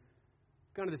 And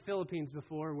I've gone to the Philippines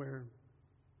before where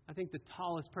I think the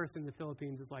tallest person in the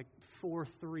Philippines is like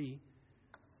 4'3".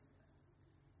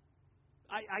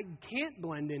 I can't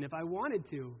blend in if I wanted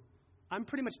to. I'm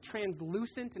pretty much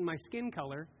translucent in my skin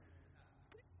color,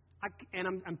 and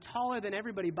I'm taller than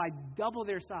everybody by double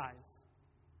their size.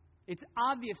 It's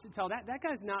obvious to tell that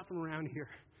guy's not from around here.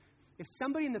 If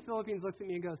somebody in the Philippines looks at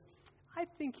me and goes, I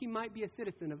think he might be a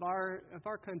citizen of our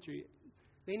country,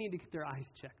 they need to get their eyes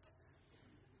checked.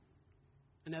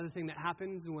 Another thing that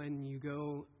happens when you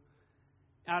go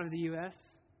out of the U.S.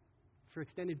 for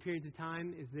extended periods of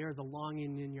time is there's a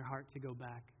longing in your heart to go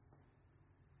back.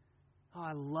 Oh,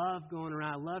 I love going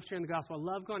around. I love sharing the gospel.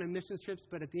 I love going on mission trips.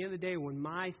 But at the end of the day, when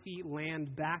my feet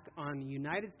land back on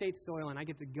United States soil and I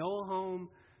get to go home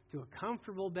to a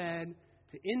comfortable bed,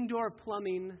 to indoor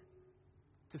plumbing,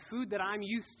 to food that I'm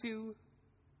used to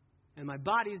and my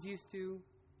body's used to,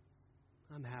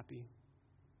 I'm happy.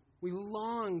 We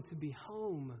long to be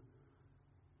home.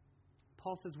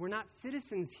 Paul says we're not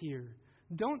citizens here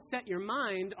Don't set your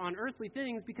mind on earthly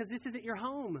things because this isn't your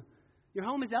home. Your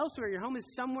home is elsewhere. Your home is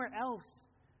somewhere else.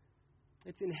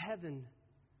 It's in heaven.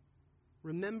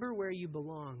 Remember where you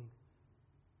belong,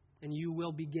 and you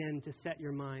will begin to set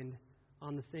your mind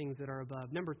on the things that are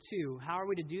above. Number 2, how are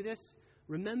we to do this?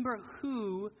 Remember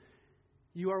who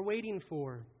you are waiting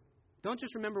for. Don't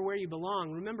just remember where you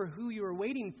belong. Remember who you are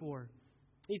waiting for.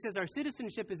 He says our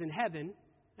citizenship is in heaven.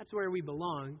 That's where we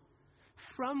belong.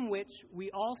 From which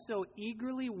we also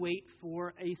eagerly wait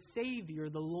for a Savior,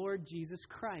 the Lord Jesus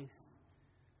Christ.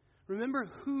 Remember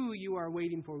who you are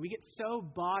waiting for. We get so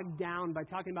bogged down by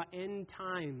talking about end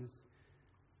times.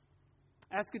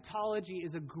 Eschatology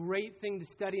is a great thing to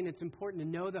study, and it's important to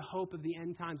know the hope of the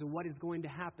end times and what is going to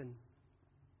happen.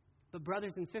 But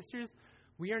brothers and sisters,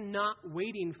 we are not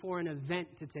waiting for an event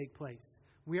to take place.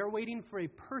 We are waiting for a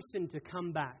person to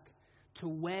come back, to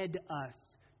wed us,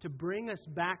 to bring us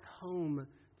back home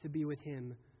to be with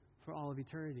Him for all of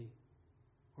eternity.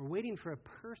 We're waiting for a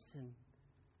person.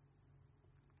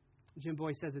 Jim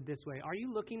Boyce says it this way: are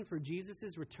you looking for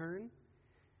Jesus' return?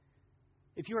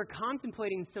 If you are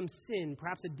contemplating some sin,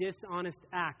 perhaps a dishonest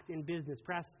act in business,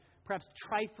 perhaps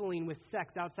trifling with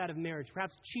sex outside of marriage,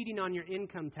 perhaps cheating on your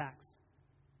income tax,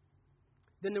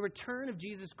 then the return of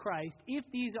Jesus Christ, if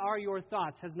these are your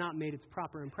thoughts, has not made its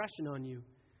proper impression on you.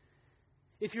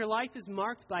 If your life is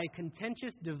marked by a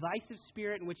contentious, divisive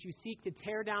spirit in which you seek to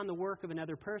tear down the work of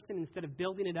another person instead of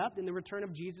building it up, then the return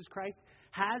of Jesus Christ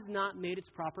has not made its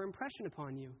proper impression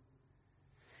upon you.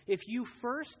 If you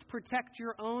first protect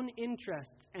your own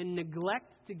interests and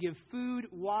neglect to give food,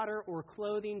 water, or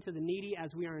clothing to the needy,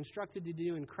 as we are instructed to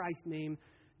do in Christ's name,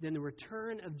 then the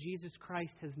return of Jesus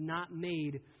Christ has not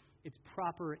made its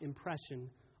proper impression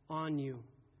on you.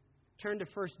 Turn to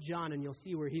 1 John and you'll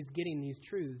see where he's getting these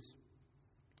truths.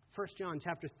 1 John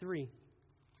chapter 3.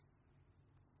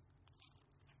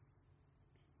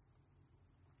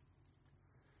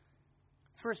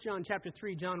 First John chapter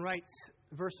 3, John writes,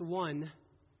 verse 1,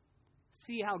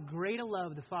 "See how great a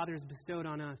love the Father has bestowed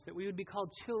on us, that we would be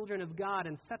called children of God,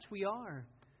 and such we are.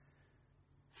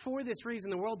 For this reason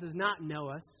the world does not know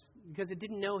us, because it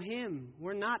didn't know Him.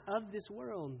 We're not of this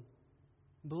world.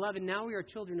 Beloved, now we are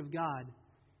children of God,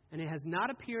 and it has not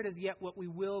appeared as yet what we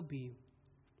will be.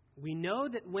 We know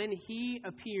that when He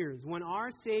appears, when our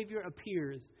Savior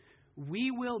appears, we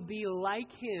will be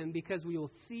like Him, because we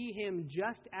will see Him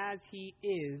just as He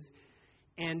is.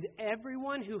 And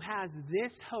everyone who has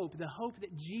this hope, the hope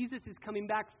that Jesus is coming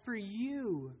back for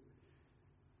you,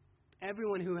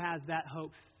 everyone who has that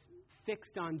hope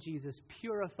fixed on Jesus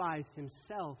purifies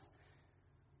himself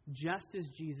just as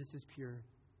Jesus is pure."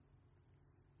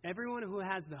 Everyone who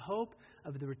has the hope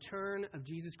of the return of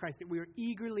Jesus Christ, that we are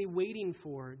eagerly waiting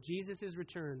for, Jesus'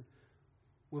 return,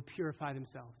 will purify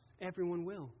themselves. Everyone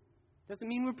will. Doesn't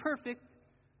mean we're perfect,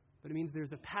 but it means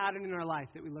there's a pattern in our life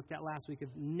that we looked at last week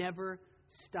of never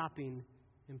stopping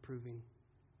improving.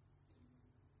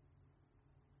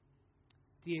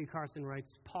 D.A. Carson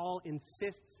writes, "Paul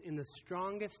insists in the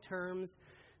strongest terms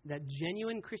that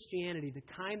genuine Christianity, the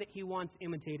kind that he wants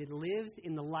imitated, lives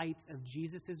in the light of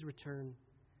Jesus' return.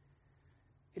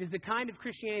 It is the kind of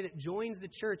Christianity that joins the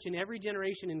church in every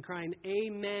generation in crying,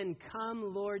 'Amen,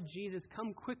 come Lord Jesus,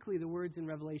 come quickly,' the words in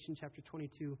Revelation chapter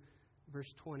 22,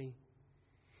 verse 20.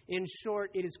 In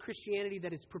short, it is Christianity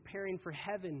that is preparing for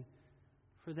heaven,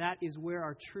 for that is where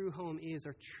our true home is,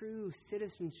 our true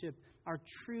citizenship, our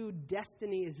true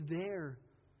destiny is there.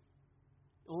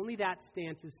 Only that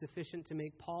stance is sufficient to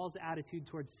make Paul's attitude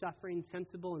towards suffering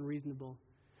sensible and reasonable.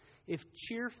 If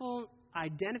cheerful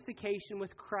identification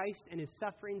with Christ and His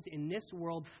sufferings in this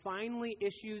world finally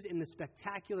issues in the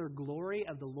spectacular glory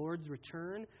of the Lord's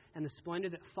return and the splendor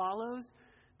that follows,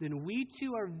 then we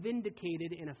too are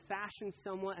vindicated in a fashion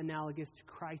somewhat analogous to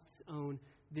Christ's own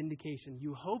vindication.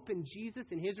 You hope in Jesus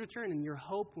and His return, and your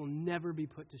hope will never be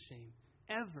put to shame.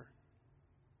 Ever.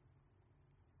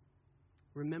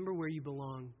 Remember where you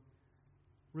belong.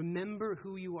 Remember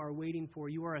who you are waiting for.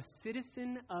 You are a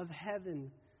citizen of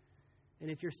heaven. And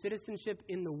if your citizenship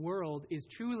in the world is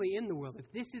truly in the world,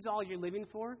 if this is all you're living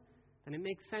for, then it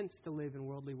makes sense to live in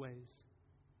worldly ways.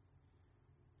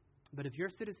 But if your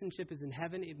citizenship is in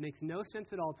heaven, it makes no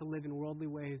sense at all to live in worldly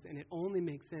ways, and it only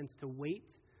makes sense to wait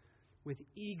with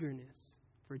eagerness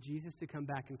for Jesus to come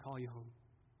back and call you home.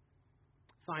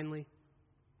 Finally,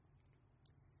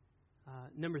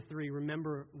 number 3,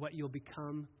 remember what you'll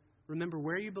become. Remember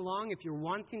where you belong. If you're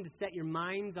wanting to set your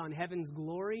minds on heaven's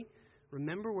glory,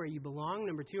 remember where you belong.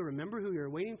 Number 2, remember who you're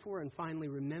waiting for. And finally,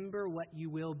 remember what you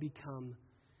will become.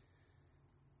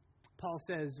 Paul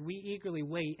says, we eagerly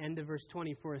wait, end of verse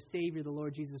 20, for a Savior, the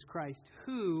Lord Jesus Christ,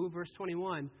 who, verse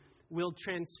 21, will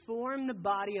transform the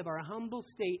body of our humble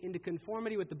state into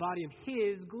conformity with the body of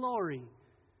His glory.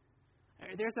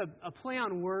 There's a play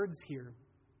on words here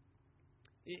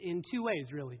in two ways,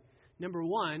 really. Number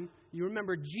one, you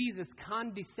remember Jesus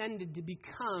condescended to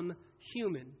become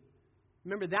human.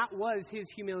 Remember, that was His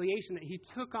humiliation, that He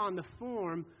took on the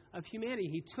form of humanity.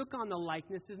 He took on the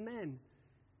likeness of men.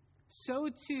 So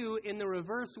too, in the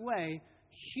reverse way,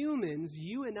 humans,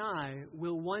 you and I,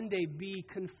 will one day be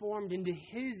conformed into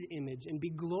His image and be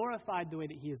glorified the way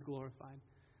that He is glorified.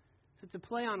 So it's a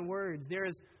play on words. There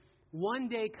is one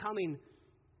day coming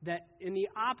that in the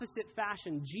opposite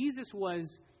fashion, Jesus was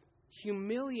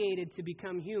humiliated to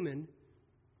become human,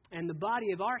 and the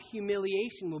body of our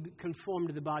humiliation will be conformed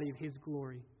to the body of His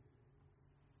glory.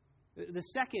 The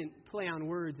second play on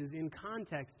words is in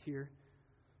context here.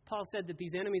 Paul said that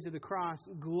these enemies of the cross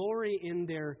glory in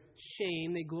their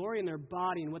shame. They glory in their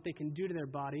body and what they can do to their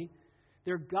body.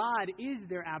 Their God is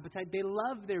their appetite. They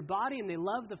love their body and they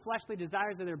love the fleshly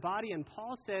desires of their body. And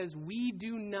Paul says, we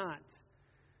do not.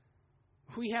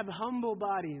 We have humble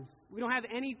bodies. We don't have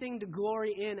anything to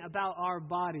glory in about our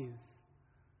bodies.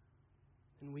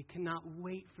 And we cannot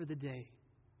wait for the day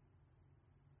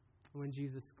when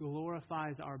Jesus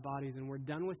glorifies our bodies and we're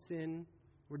done with sin,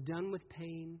 we're done with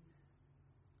pain,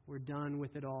 we're done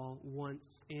with it all once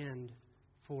and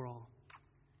for all.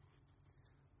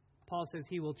 Paul says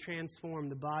He will transform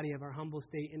the body of our humble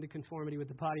state into conformity with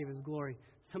the body of His glory.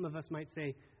 Some of us might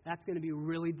say, that's going to be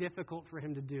really difficult for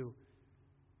Him to do.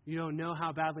 You don't know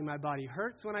how badly my body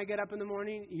hurts when I get up in the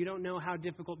morning. You don't know how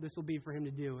difficult this will be for Him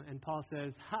to do. And Paul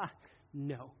says,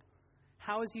 no.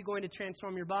 How is He going to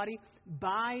transform your body?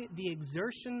 By the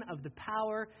exertion of the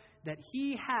power that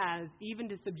He has even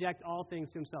to subject all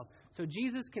things to Himself. So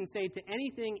Jesus can say to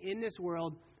anything in this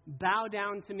world, bow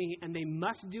down to me, and they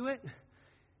must do it.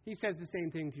 He says the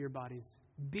same thing to your bodies.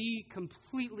 Be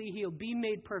completely healed. Be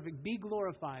made perfect. Be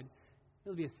glorified.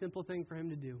 It'll be a simple thing for Him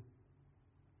to do.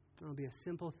 It'll be a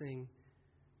simple thing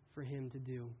for Him to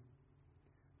do.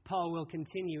 Paul will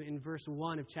continue in verse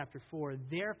 1 of chapter 4.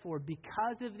 Therefore,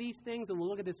 because of these things, and we'll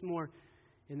look at this more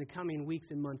in the coming weeks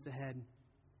and months ahead.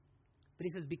 But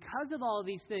he says, because of all of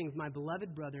these things, my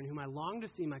beloved brethren, whom I long to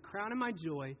see, my crown and my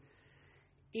joy,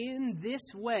 in this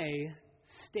way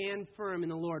stand firm in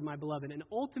the Lord, my beloved. And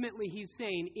ultimately, he's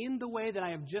saying, in the way that I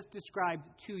have just described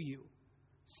to you,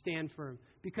 stand firm.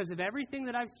 Because of everything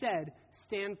that I've said,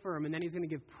 stand firm. And then he's going to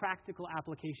give practical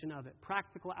application of it,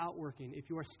 practical outworking. If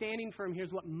you are standing firm,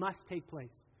 here's what must take place.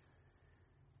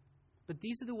 But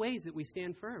these are the ways that we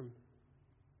stand firm.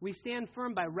 We stand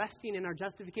firm by resting in our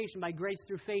justification by grace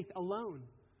through faith alone.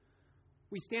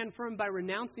 We stand firm by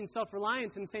renouncing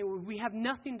self-reliance and saying, well, we have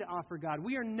nothing to offer God.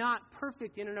 We are not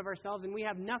perfect in and of ourselves, and we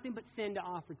have nothing but sin to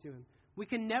offer to Him. We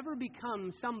can never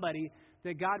become somebody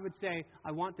that God would say,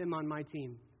 I want them on my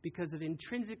team, because of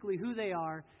intrinsically who they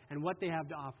are and what they have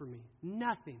to offer me.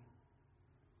 Nothing.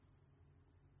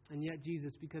 And yet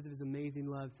Jesus, because of His amazing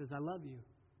love, says, I love you.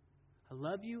 I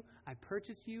love you, I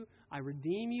purchased you, I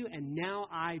redeem you, and now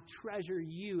I treasure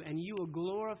you, and you will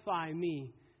glorify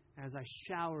me as I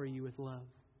shower you with love.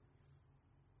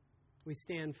 We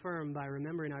stand firm by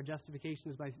remembering our justification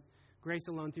is by grace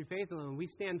alone, through faith alone. We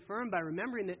stand firm by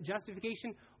remembering that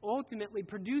justification ultimately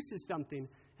produces something,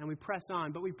 and we press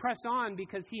on. But we press on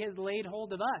because He has laid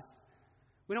hold of us.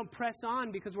 We don't press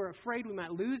on because we're afraid we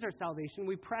might lose our salvation.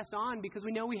 We press on because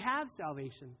we know we have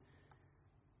salvation.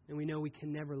 And we know we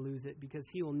can never lose it because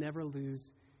He will never lose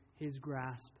His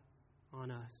grasp on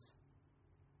us.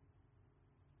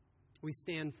 We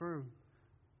stand firm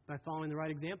by following the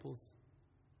right examples.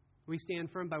 We stand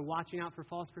firm by watching out for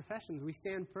false professions. We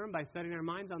stand firm by setting our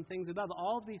minds on things above.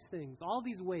 All of these things, all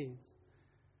these ways.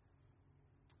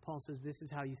 Paul says this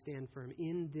is how you stand firm,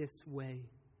 in this way.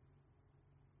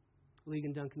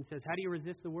 Ligon Duncan says, how do you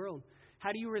resist the world?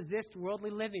 How do you resist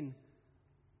worldly living?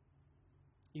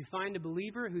 You find a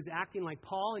believer who's acting like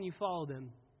Paul and you follow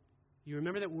them. You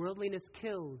remember that worldliness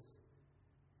kills.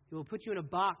 It will put you in a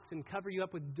box and cover you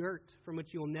up with dirt from which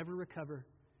you will never recover.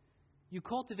 You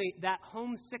cultivate that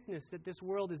homesickness that this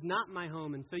world is not my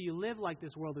home, and so you live like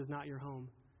this world is not your home.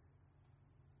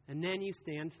 And then you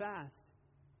stand fast.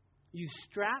 You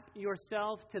strap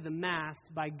yourself to the mast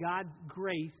by God's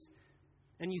grace,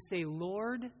 and you say,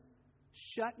 Lord,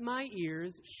 shut my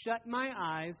ears, shut my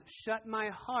eyes, shut my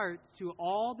heart to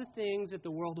all the things that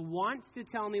the world wants to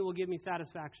tell me will give me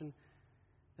satisfaction,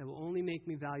 that will only make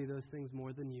me value those things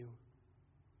more than you.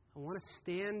 I want to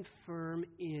stand firm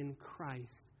in Christ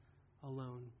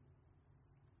alone.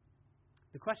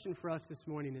 The question for us this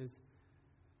morning is,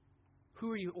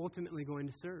 who are you ultimately going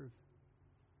to serve?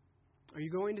 Are you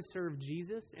going to serve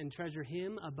Jesus and treasure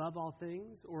Him above all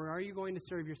things? Or are you going to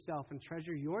serve yourself and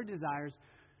treasure your desires?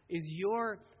 Is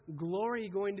your glory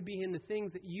going to be in the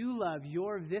things that you love,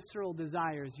 your visceral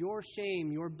desires, your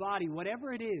shame, your body,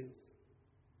 whatever it is?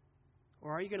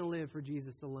 Or are you going to live for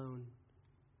Jesus alone?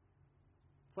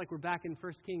 It's like we're back in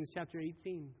 1 Kings chapter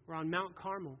 18. We're on Mount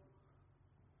Carmel,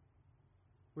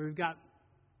 where we've got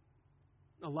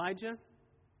Elijah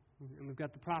and we've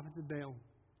got the prophets of Baal.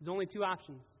 There's only two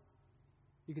options.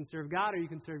 You can serve God or you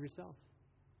can serve yourself.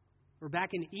 We're back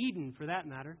in Eden, for that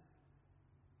matter.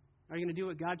 Are you going to do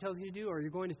what God tells you to do, or are you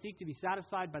going to seek to be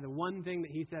satisfied by the one thing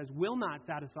that He says will not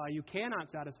satisfy you, cannot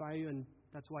satisfy you, and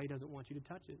that's why He doesn't want you to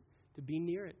touch it, to be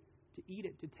near it, to eat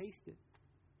it, to taste it?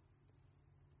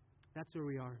 That's where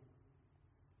we are.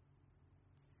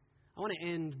 I want to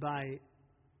end by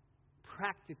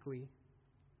practically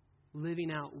living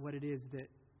out what it is that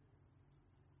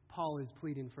Paul is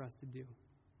pleading for us to do.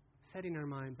 Setting our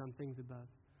minds on things above.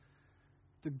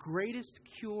 The greatest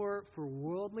cure for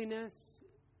worldliness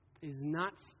is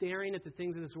not staring at the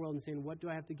things of this world and saying, what do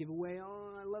I have to give away?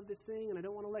 Oh, I love this thing and I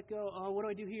don't want to let go. Oh, what do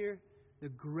I do here? The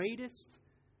greatest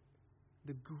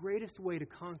way to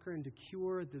conquer and to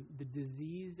cure the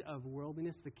disease of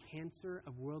worldliness, the cancer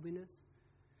of worldliness,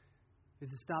 is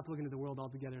to stop looking at the world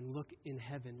altogether and look in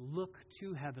heaven. Look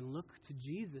to heaven. Look to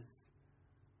Jesus.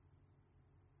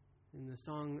 In the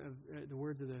song of the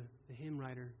words of the hymn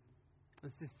writer,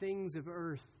 the things of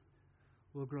earth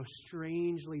will grow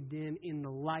strangely dim in the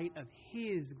light of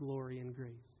His glory and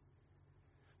grace.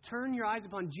 Turn your eyes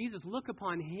upon Jesus. Look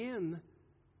upon Him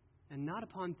and not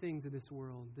upon things of this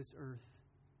world, this earth.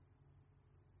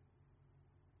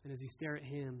 And as you stare at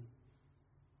Him,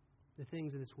 the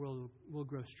things of this world will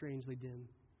grow strangely dim.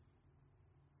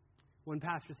 One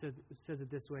pastor says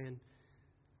it this way, and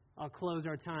I'll close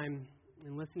our time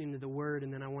in listening to the Word,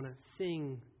 and then I want to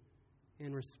sing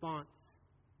in response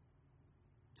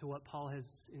to what Paul has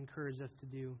encouraged us to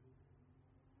do.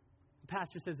 The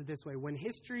pastor says it this way: when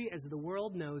history as the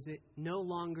world knows it no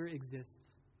longer exists,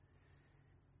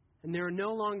 and there are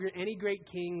no longer any great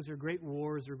kings or great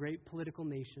wars or great political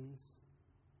nations,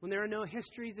 when there are no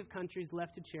histories of countries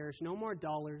left to cherish, no more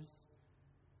dollars,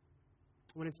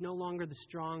 when it's no longer the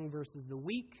strong versus the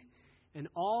weak, and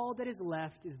all that is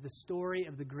left is the story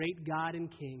of the great God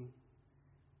and King,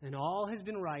 and all has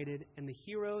been righted, and the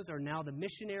heroes are now the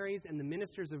missionaries and the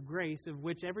ministers of grace, of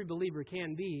which every believer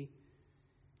can be,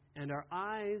 and our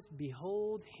eyes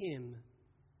behold Him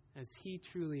as He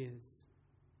truly is.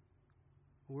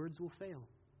 Words will fail.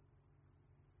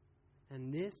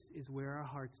 And this is where our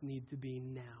hearts need to be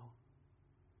now.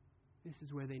 This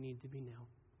is where they need to be now.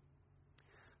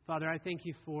 Father, I thank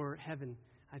You for heaven.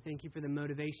 I thank You for the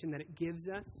motivation that it gives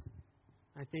us.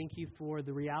 I thank You for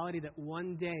the reality that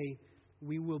one day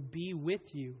we will be with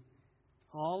You.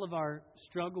 All of our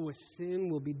struggle with sin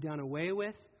will be done away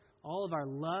with. All of our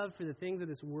love for the things of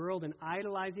this world and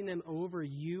idolizing them over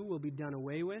You will be done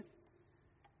away with.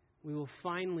 We will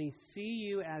finally see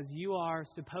You as You are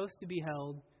supposed to be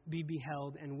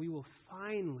beheld, and we will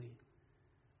finally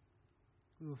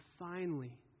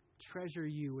treasure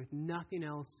You with nothing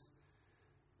else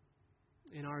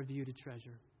in our view to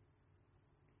treasure.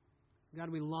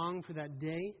 God, we long for that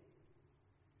day.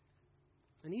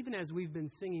 And even as we've been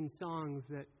singing songs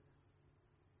that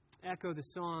echo the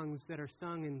songs that are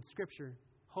sung in Scripture,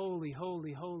 holy,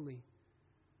 holy, holy,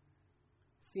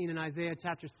 seen in Isaiah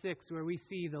chapter 6, where we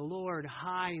see the Lord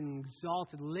high and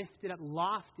exalted, lifted up,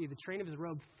 lofty, the train of His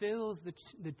robe fills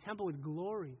the temple with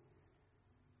glory.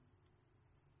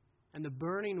 And the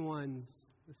burning ones,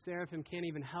 the seraphim, can't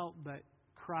even help but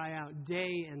cry out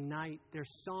day and night, their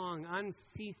song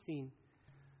unceasing.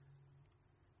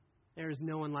 There is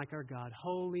no one like our God.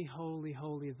 Holy, holy,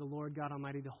 holy is the Lord God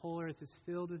Almighty. The whole earth is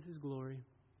filled with His glory.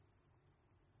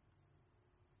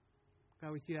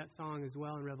 God, we see that song as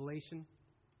well in Revelation.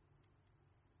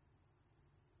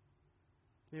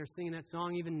 They are singing that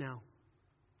song even now.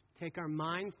 Take our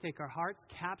minds, take our hearts,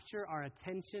 capture our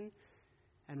attention,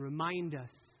 and remind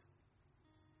us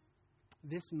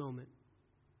this moment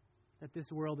that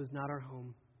this world is not our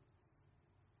home.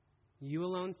 You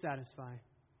alone satisfy.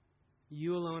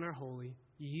 You alone are holy.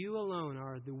 You alone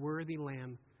are the worthy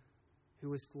Lamb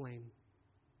who was slain.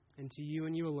 And to You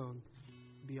and You alone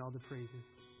be all the praises.